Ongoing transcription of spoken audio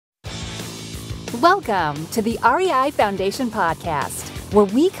Welcome to the REI Foundation Podcast, where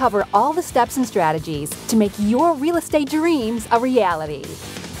we cover all the steps and strategies to make your real estate dreams a reality.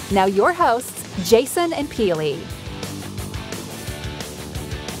 Now your hosts, Jason and Peely.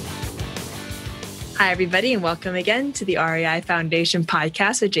 Hi, everybody, and welcome again to the REI Foundation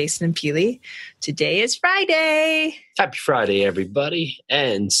Podcast with Jason and Peely. Today is Friday. Happy Friday, everybody.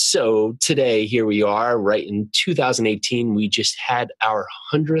 And so today, here we are, right in 2018. We just had our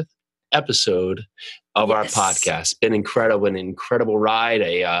 100th episode of our podcast. Been incredible, an incredible ride,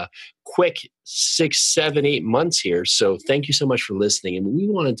 a quick 6, 7, 8 months here. So thank you so much for listening. And what we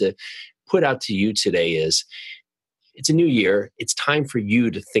wanted to put out to you today is, it's a new year. It's time for you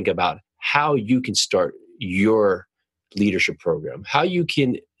to think about how you can start your leadership program, how you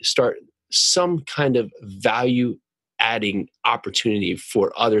can start some kind of value adding opportunity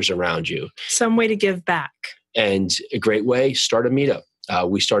for others around you. Some way to give back. And a great way, start a meetup.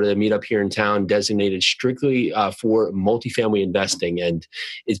 We started a meetup here in town designated strictly for multifamily investing, and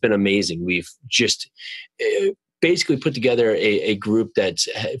it's been amazing. We've just basically put together a group that's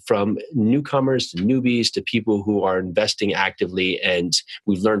from newcomers to newbies to people who are investing actively, and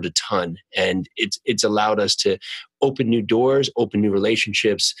we've learned a ton. And it's allowed us to open new doors, open new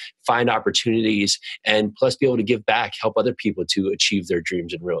relationships, find opportunities, and plus be able to give back, help other people to achieve their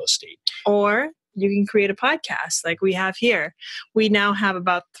dreams in real estate. Or you can create a podcast like we have here. We now have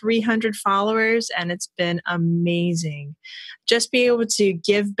about 300 followers, and it's been amazing. Just be able to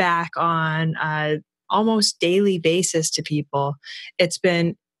give back on almost daily basis to people. It's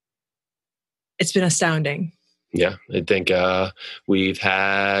been astounding. Yeah, I think we've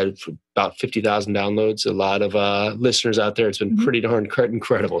had about 50,000 downloads. A lot of listeners out there. It's been pretty darn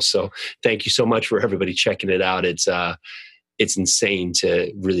incredible. So thank you so much for everybody checking it out. It's insane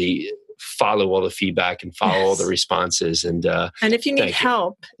to really follow all the feedback and follow all the responses. And if you need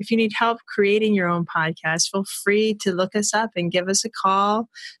help, creating your own podcast, feel free to look us up and give us a call,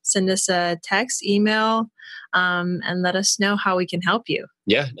 send us a text, email, and let us know how we can help you.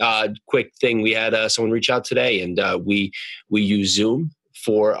 Yeah. Quick thing. We had someone reach out today, and we use Zoom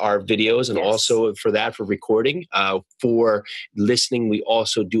for our videos, and also for recording. For listening, we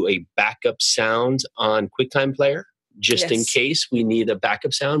also do a backup sound on QuickTime Player. Just in case we need a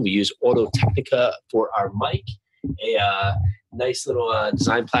backup sound, we use Audio Technica for our mic, a nice little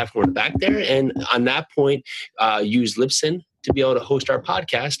design platform back there. And on that point, use Libsyn to be able to host our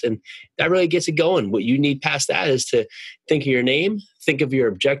podcast. And that really gets it going. What you need past that is to think of your name, think of your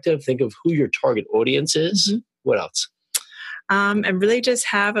objective, think of who your target audience is. What else? And really just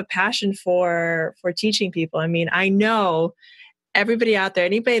have a passion for teaching people. I mean, I know everybody out there,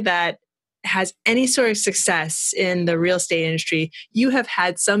 anybody that has any sort of success in the real estate industry, you have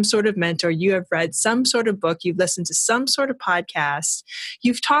had some sort of mentor, you have read some sort of book, you've listened to some sort of podcast,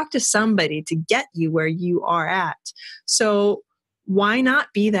 you've talked to somebody to get you where you are at. So why not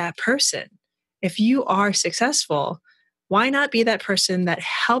be that person? If you are successful, why not be that person that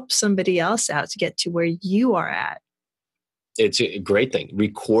helps somebody else out to get to where you are at? It's a great thing.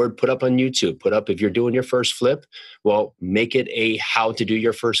 Record, put up on YouTube, if you're doing your first flip, well, make it a how to do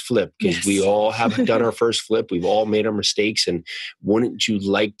your first flip, because we all have done our first flip. We've all made our mistakes. And wouldn't you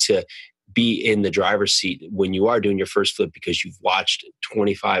like to be in the driver's seat when you are doing your first flip, because you've watched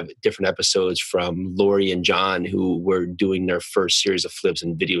 25 different episodes from Lori and John, who were doing their first series of flips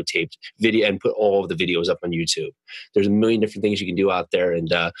and videotaped and put all of the videos up on YouTube. There's a million different things you can do out there,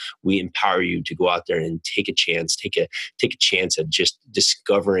 and we empower you to go out there and take a chance at just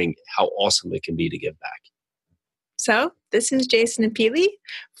discovering how awesome it can be to give back. So this is Jason and Peely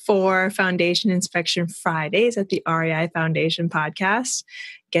for Foundation Inspection Fridays at the REI Foundation Podcast.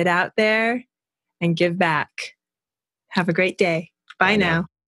 Get out there and give back. Have a great day. Bye now.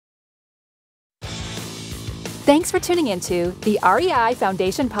 Thanks for tuning into the REI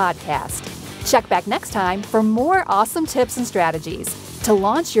Foundation Podcast. Check back next time for more awesome tips and strategies to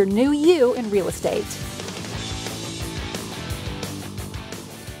launch your new you in real estate.